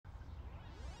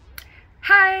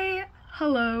Hi!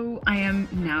 Hello, I am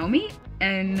Naomi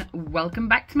and welcome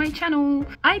back to my channel.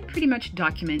 I pretty much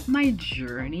document my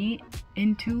journey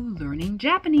into learning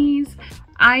Japanese.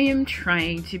 I am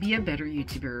trying to be a better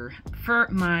YouTuber for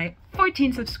my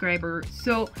 14 subscribers,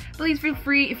 so please feel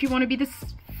free if you want to be the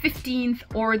 15th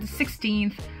or the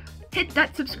 16th, hit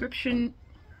that subscription.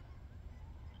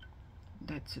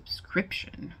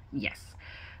 Yes.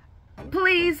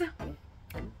 Please,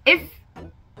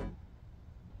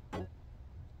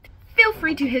 feel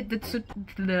free to hit the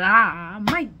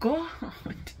my god.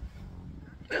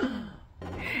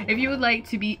 If you would like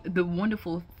to be the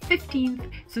wonderful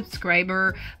 15th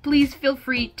subscriber, please feel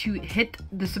free to hit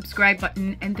the subscribe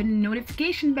button and the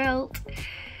notification bell.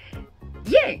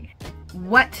 Yay!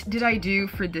 What did I do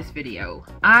for this video?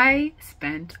 I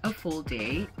spent a full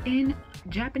day in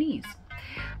Japanese.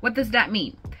 What does that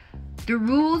mean? The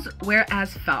rules were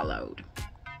as followed.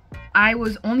 I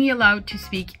was only allowed to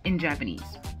speak in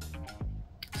Japanese.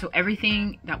 So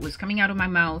everything that was coming out of my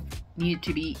mouth needed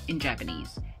to be in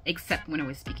Japanese, except when I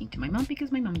was speaking to my mom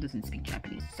because my mom doesn't speak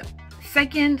Japanese. So,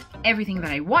 second, everything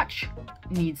that I watch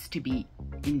needs to be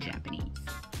in Japanese.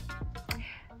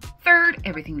 Third,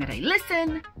 everything that I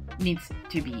listen needs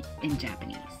to be in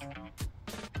Japanese.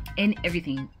 And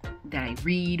everything that I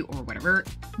read or whatever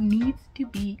needs to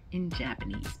be in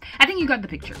Japanese. I think you got the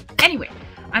picture. Anyway,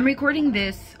 I'm recording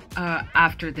this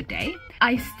after the day.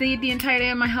 I stayed the entire day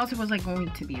in my house. It was like going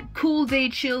to be a cool day,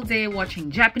 chill day, watching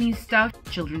Japanese stuff.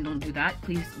 Children, don't do that.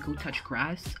 Please go touch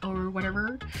grass or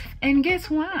whatever. And guess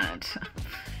what?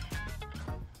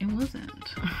 It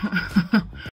wasn't.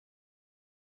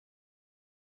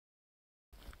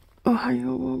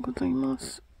 Ohayou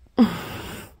gozaimasu.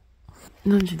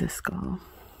 何時ですか?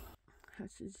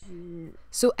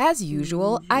 So as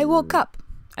usual, I woke up.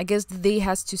 I guess the day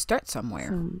has to start somewhere.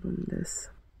 3分で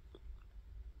す。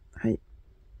はい。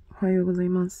おはようござい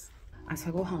ます。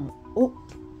朝ごはんを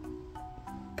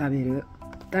食べる。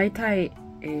だいたい、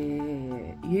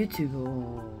YouTube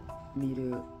を見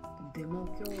る。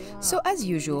So as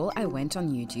usual, I went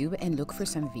on YouTube and looked for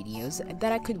some videos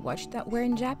that I could watch that were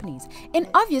in Japanese. And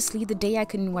obviously, the day I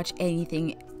couldn't watch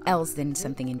anything else than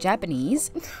something in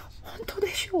Japanese. 本当で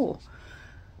しょう。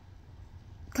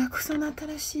たくさん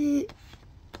新しい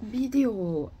ビデ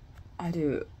オあ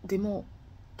る。でも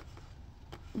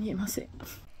見えません。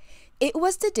It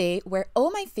was the day where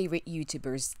all my favorite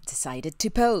YouTubers decided to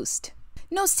post.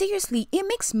 No, seriously, it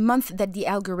makes months that the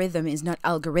algorithm is not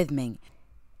algorithming.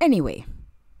 Anyway,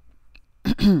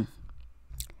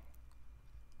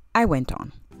 I went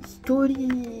on. 一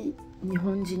人日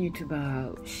本人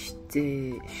YouTuber し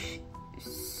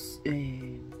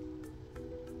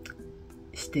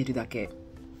てるだけ。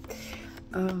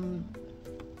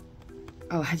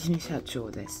はじめ社長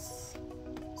です。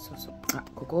そうそう。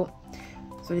ここ。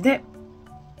それで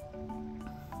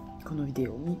このビデ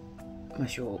オを見ま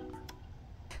しょう。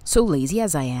So lazy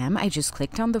as I am, I just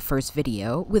clicked on the first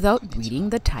video without reading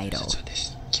the title.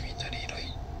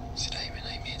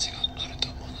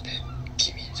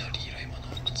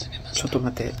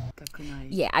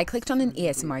 Yeah, I clicked on an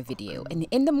ASMR video, and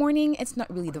in the morning, it's not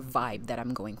really the vibe that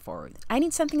I'm going for. I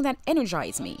need something that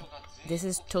energizes me. This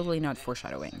is totally not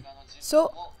foreshadowing.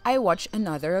 So I watched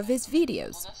another of his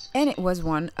videos, and it was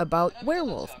one about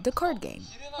Werewolf, the card game.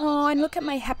 Oh, and look at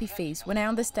my happy face when I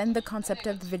understand the concept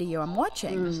of the video I'm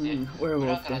watching.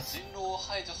 Werewolf です。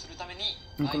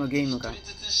このゲームが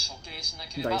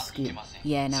大好き。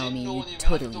Yeah, Naomi, you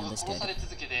totally understood.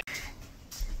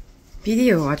 ビ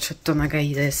デオはちょっと長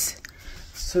いです。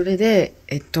それで、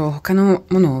他の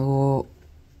ものを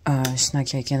しな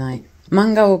きゃいけない。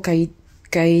漫画を買い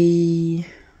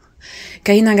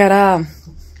ながら、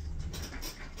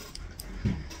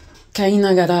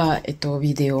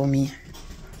ビデオを見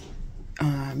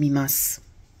ます。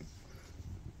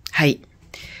はい。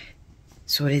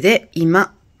それで、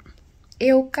今、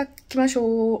絵を描きまし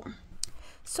ょう。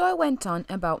So I went on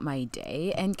about my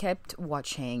day and kept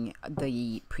watching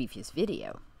the previous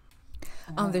video.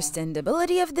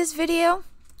 Understandability of this video?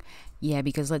 Yeah,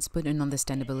 because let's put an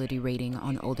understandability rating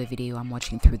on all the video I'm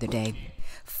watching through the day.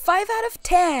 5 out of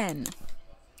 10!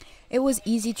 It was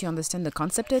easy to understand the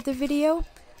concept of the video,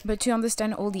 but to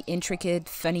understand all the intricate,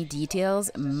 funny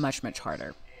details, much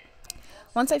harder.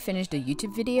 Once I finished the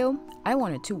YouTube video, I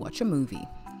wanted to watch a movie.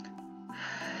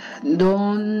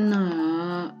 どん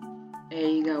な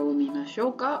映画を見ましょ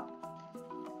うか？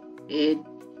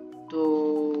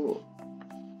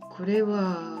これ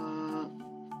は、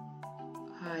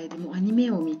はい、でもアニ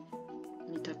メを見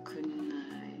たく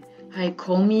ない。はい、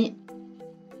Call Me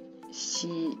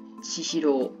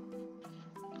Chihiro。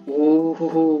おお、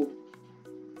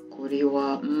これ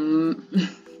は、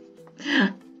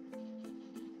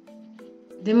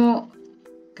でも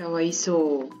かわい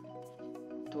そう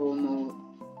と思う。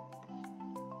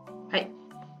はい。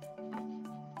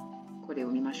これを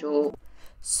見ましょう。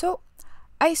So,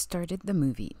 I started the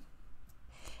movie.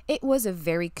 It was a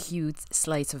very cute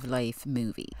slice of life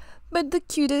movie. But the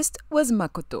cutest was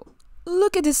Makoto.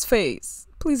 Look at his face.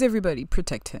 Please, everybody,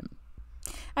 protect him.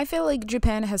 I feel like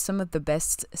Japan has some of the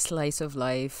best slice of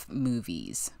life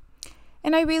movies.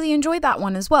 And I really enjoyed that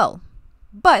one as well.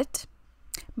 But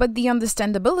the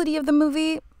understandability of the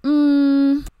movie,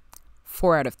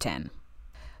 4 out of 10.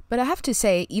 But I have to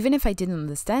say, even if I didn't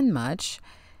understand much,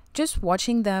 just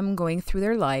watching them going through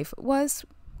their life was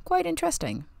quite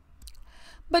interesting.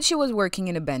 But she was working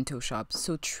in a bento shop,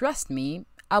 so trust me,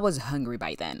 I was hungry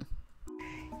by then.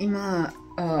 今、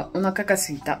お腹が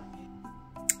空いた。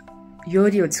料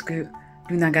理を作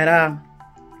るながら、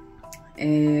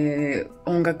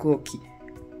音楽を聴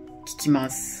きま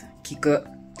す。聴く。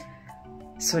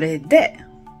それで、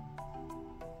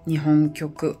日本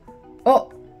曲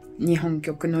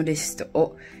のリスト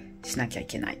をしなきゃい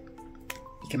けない。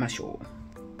行きましょう。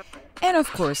And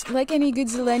of course, like any good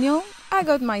zillennial, I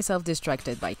got myself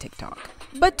distracted by TikTok.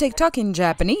 But TikTok in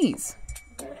Japanese.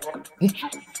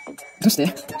 どうし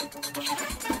て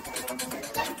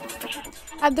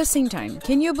At the same time,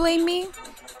 can you blame me?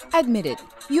 Admit it,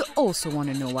 you also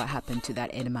want to know what happened to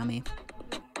that edamame.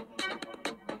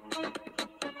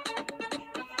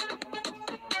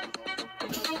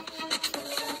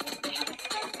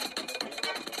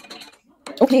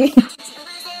 Okay.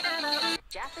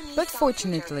 But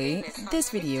fortunately,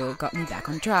 this video got me back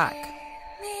on track.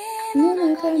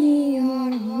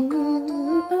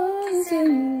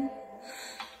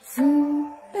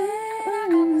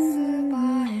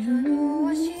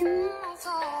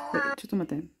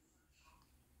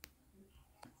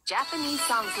 Japanese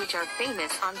songs which are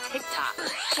famous on TikTok.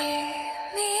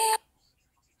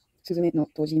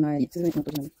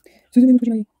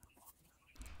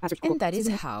 And that is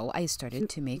how I started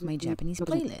to make my Japanese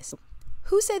playlist.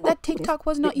 Who said that TikTok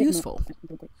was not useful?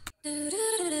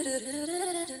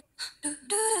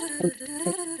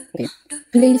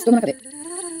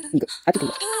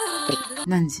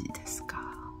 何時ですか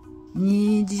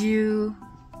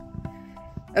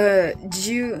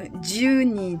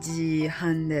 ?12 時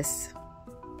半です。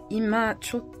今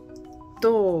ちょっ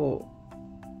と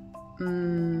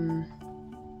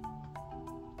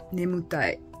眠た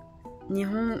い。日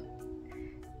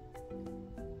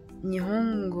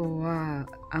本語は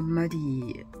あんま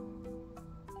り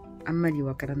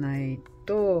わからない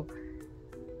と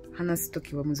話すと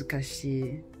きは難し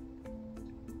い。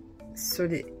そ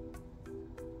れ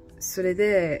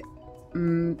で、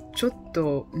ちょっ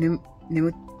と眠に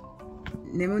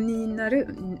なる。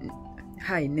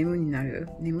はい、眠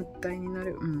たいにな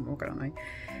る。わからない。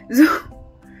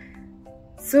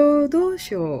そう、どう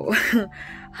しよう。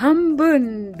半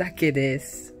分だけで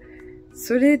す。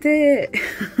それで、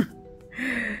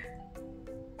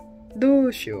ど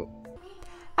うしよう。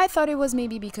I thought it was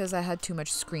maybe because I had too much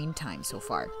screen time so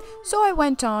far. So I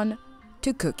went on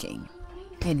to cooking.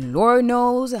 And Lord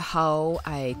knows how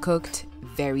I cooked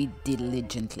very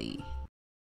diligently.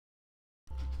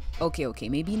 Okay,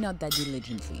 maybe not that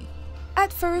diligently.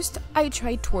 At first, I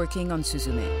tried twerking on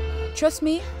Suzume. Trust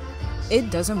me, it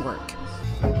doesn't work.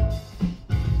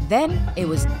 Then it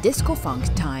was disco funk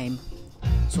time.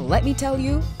 So let me tell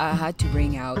you, I had to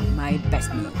bring out my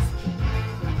best move.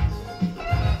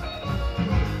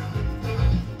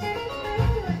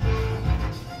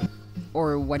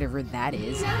 Or whatever that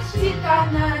is.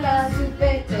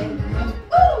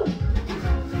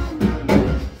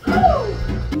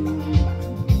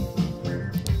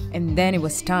 And then it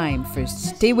was time for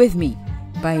Stay With Me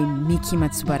by Miki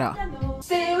Matsubara.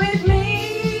 Stay with me.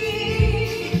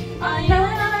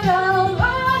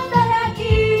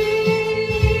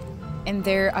 And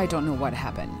there, I don't know what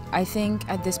happened. I think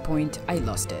at this point, I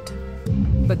lost it.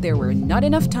 But there were not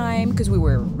enough time because we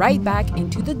were right back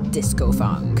into the disco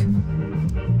funk.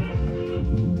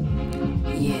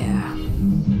 Yeah.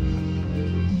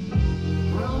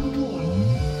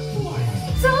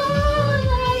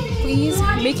 Please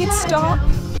make it stop.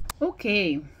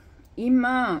 Okay.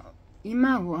 今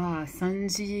は3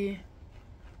時。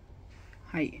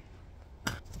はい。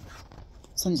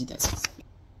3時です。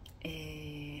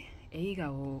映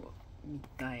画を見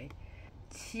たい。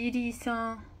チリ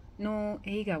さんの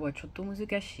映画はちょっと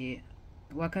難しい。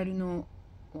わかるの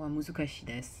は難しい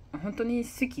です。本当に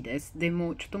好きです。で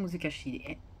もちょっと難し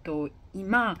い。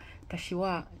今、私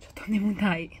はちょっと眠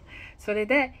たい。それ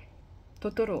で、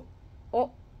トトロ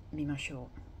を見ましょ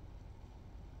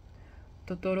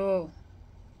う。トトロ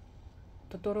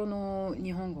の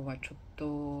日本語はちょっ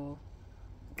と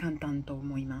簡単と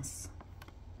思います。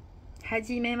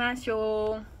始めまし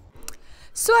ょう。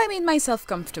So I made myself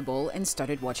comfortable and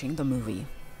started watching the movie.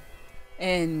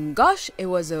 And gosh, it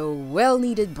was a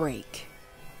well-needed break.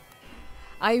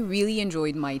 I really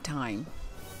enjoyed my time.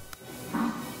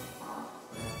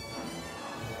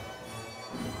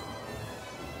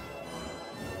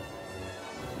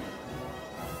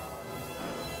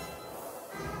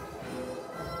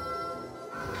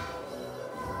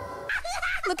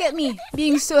 Look at me,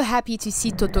 being so happy to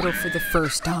see Totoro for the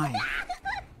first time.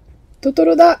 トト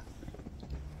ロだ。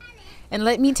 And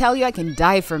let me tell you, I can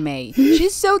die for May.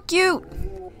 She's so cute.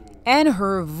 And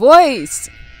her voice.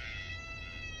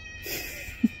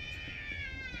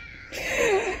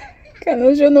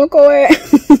 彼女の声。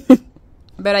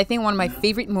 But I think one of my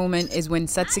favorite moments is when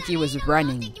Satsuki was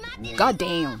running. God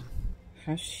damn.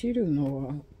 走るの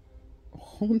は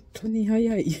本当に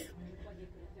速い。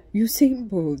ユセイン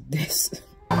ボルです。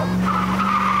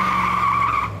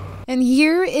 And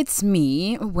here it's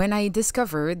me when I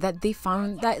discovered that they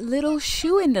found that little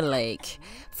shoe in the lake,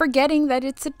 forgetting that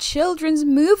it's a children's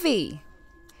movie.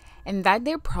 And that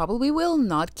they probably will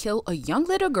not kill a young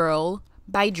little girl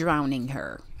by drowning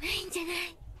her.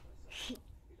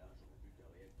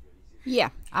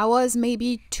 Yeah, I was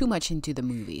maybe too much into the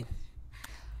movie.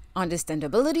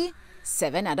 Understandability,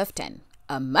 7 out of 10.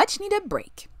 A much needed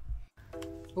break.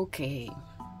 OK。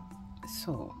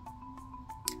そ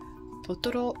う。ト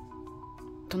トロ、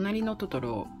隣のトト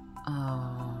ロ、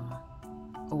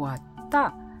終わっ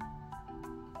た。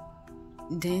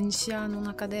電車の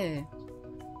中で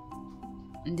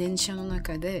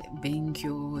勉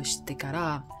強してか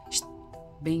ら、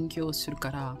勉強するか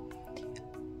ら、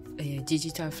デ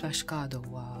ジタルフラッシュカード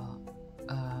は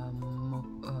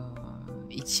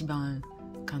一番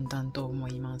簡単と思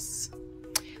います。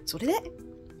それで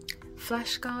フラッ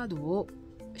シュカードを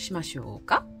しましょう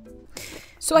か。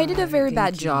 So I did a very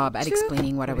bad job at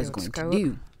explaining what I was going to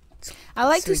do. I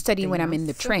like to study when I'm in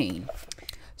the train.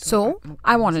 So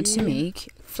I wanted to make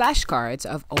flashcards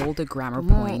of all the grammar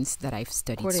points that I've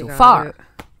studied so far.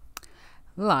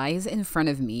 Lies in front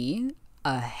of me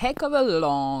a heck of a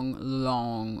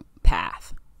long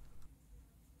path.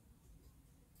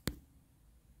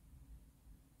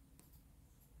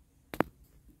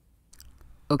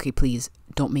 Okay, please,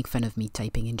 don't make fun of me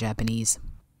typing in Japanese.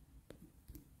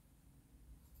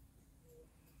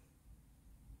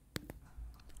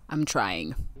 I'm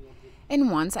trying.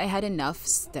 And once I had enough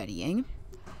studying,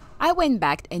 I went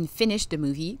back and finished the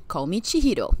movie Call Me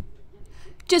Chihiro.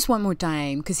 Just one more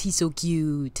time, because he's so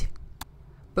cute.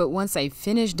 But once I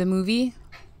finished the movie,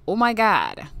 oh my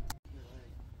god.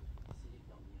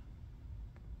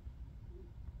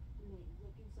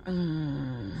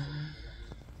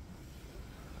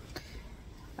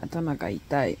 頭が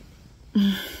痛い。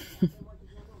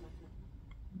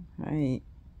はい。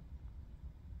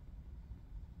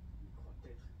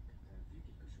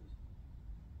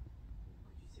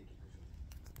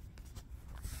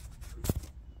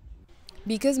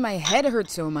Because my head hurt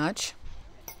so much,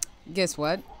 guess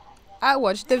what? I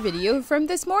watched the video from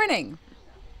this morning.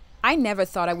 I never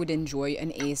thought I would enjoy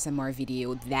an ASMR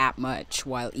video that much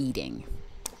while eating.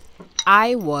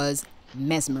 I was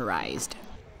mesmerized.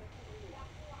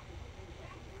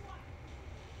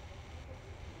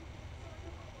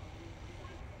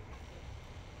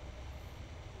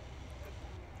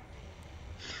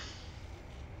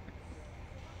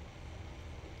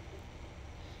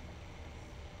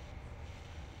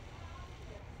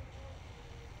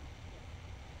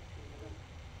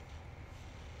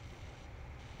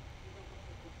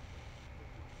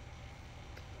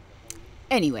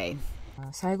 Anyway.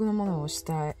 最後のものをし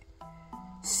た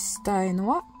いの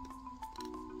は、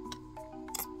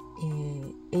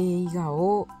映画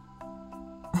を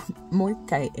もう一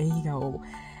回映画を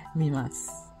見ま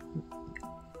す。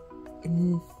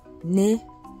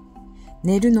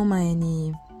寝るの前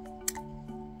に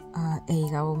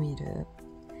映画を見る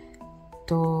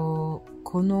と、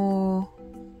この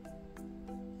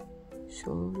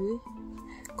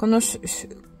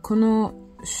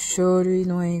書類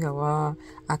の映画は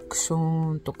アクシ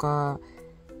ョンとか、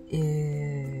ド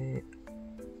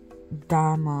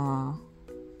ラ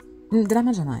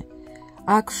マじゃない。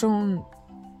アクション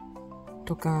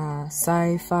とかサ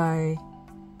イファイ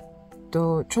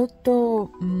とちょっ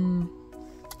と、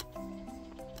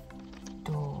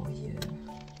どういう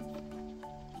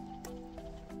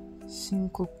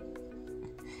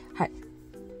はい。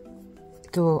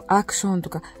アクションと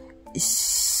か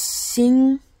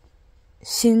深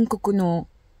刻な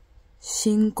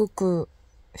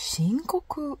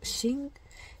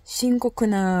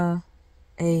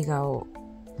映画を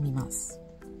見ます。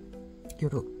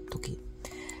夜時。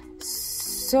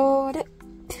それ、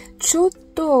ちょっ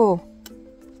と、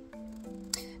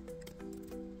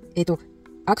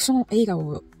アクション映画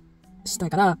をした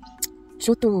から、ち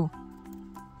ょっと、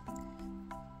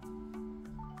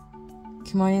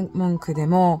決まり文句で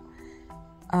も、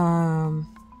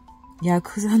ヤ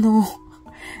クザの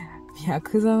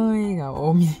映画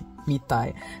を見た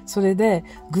い。それで、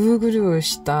Google を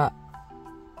した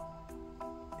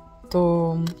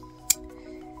と、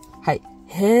はい、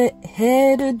ヘ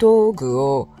ール道具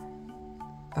を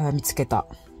見つけた。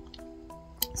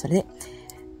それで、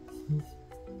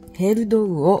ヘール道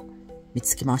具を見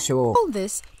つけましょう。All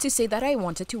this to say that I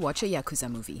wanted to watch a Yakuza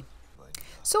movie.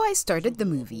 So I started the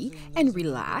movie and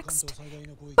relaxed,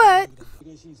 but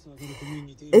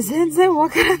全然わ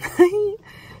からない。ち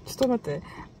ょっと待って。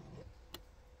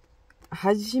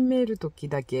始めるとき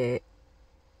だけ、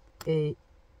英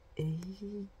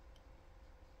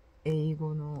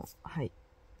語の、はい。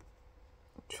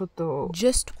ちょっと。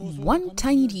Just one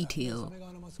tiny detail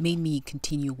made me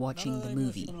continue watching the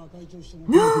movie.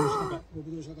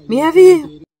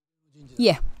 Miyabi!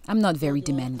 Yeah, I'm not very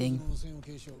demanding.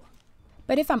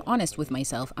 But if I'm honest with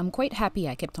myself, I'm quite happy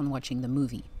I kept on watching the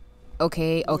movie.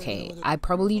 Okay, I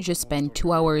probably just spent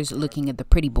 2 hours looking at the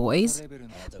pretty boys,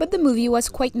 but the movie was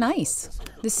quite nice.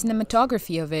 The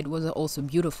cinematography of it was also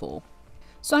beautiful.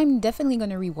 So I'm definitely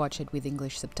gonna rewatch it with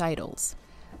English subtitles.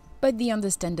 But the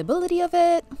understandability of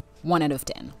it, 1 out of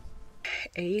 10.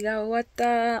 映画終わっ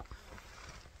た。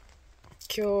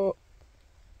今日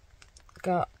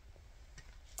が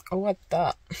終わっ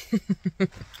た。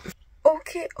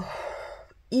OK。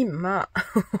今、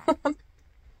本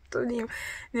当に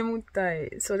眠たい。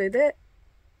それで、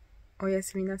おや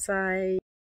すみなさい。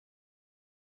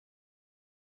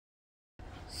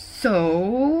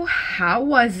So, how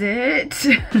was it?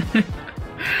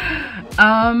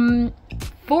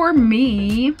 For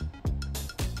me,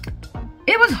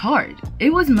 it was hard.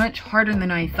 It was much harder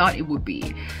than I thought it would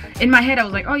be. In my head, I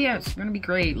was like, oh yeah, it's gonna be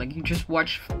great. Like, you just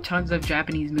watch tons of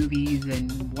Japanese movies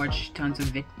and watch tons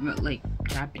of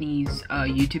Japanese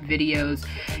YouTube videos.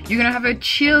 You're gonna have a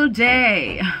chill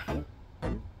day.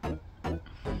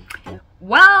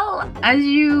 Well, as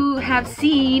you have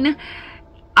seen,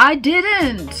 I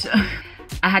didn't.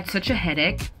 I had such a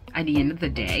headache at the end of the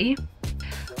day.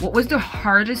 What was the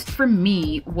hardest for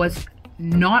me was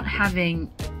not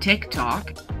having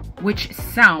TikTok, which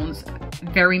sounds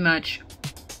very much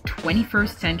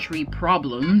 21st century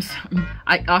problems.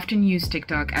 I often use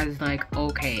TikTok as like,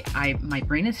 okay, my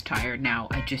brain is tired now.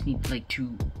 I just need like to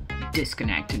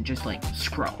disconnect and just like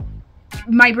scroll.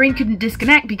 My brain couldn't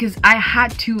disconnect because I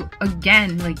had to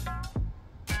again like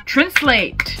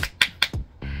translate.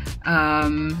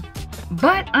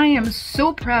 But I am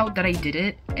so proud that I did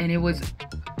it, and it was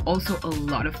also a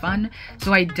lot of fun.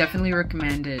 So I definitely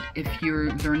recommend it if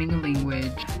you're learning a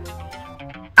language.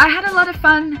 I had a lot of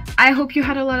fun. I hope you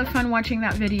had a lot of fun watching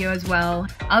that video as well.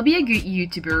 I'll be a good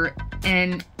YouTuber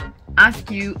and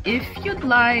ask you if you'd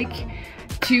like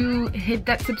to hit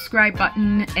that subscribe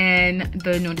button and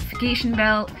the notification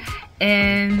bell.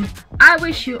 And I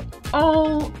wish you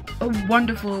all a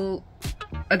wonderful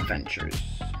adventures.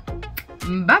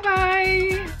 Bye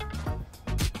bye!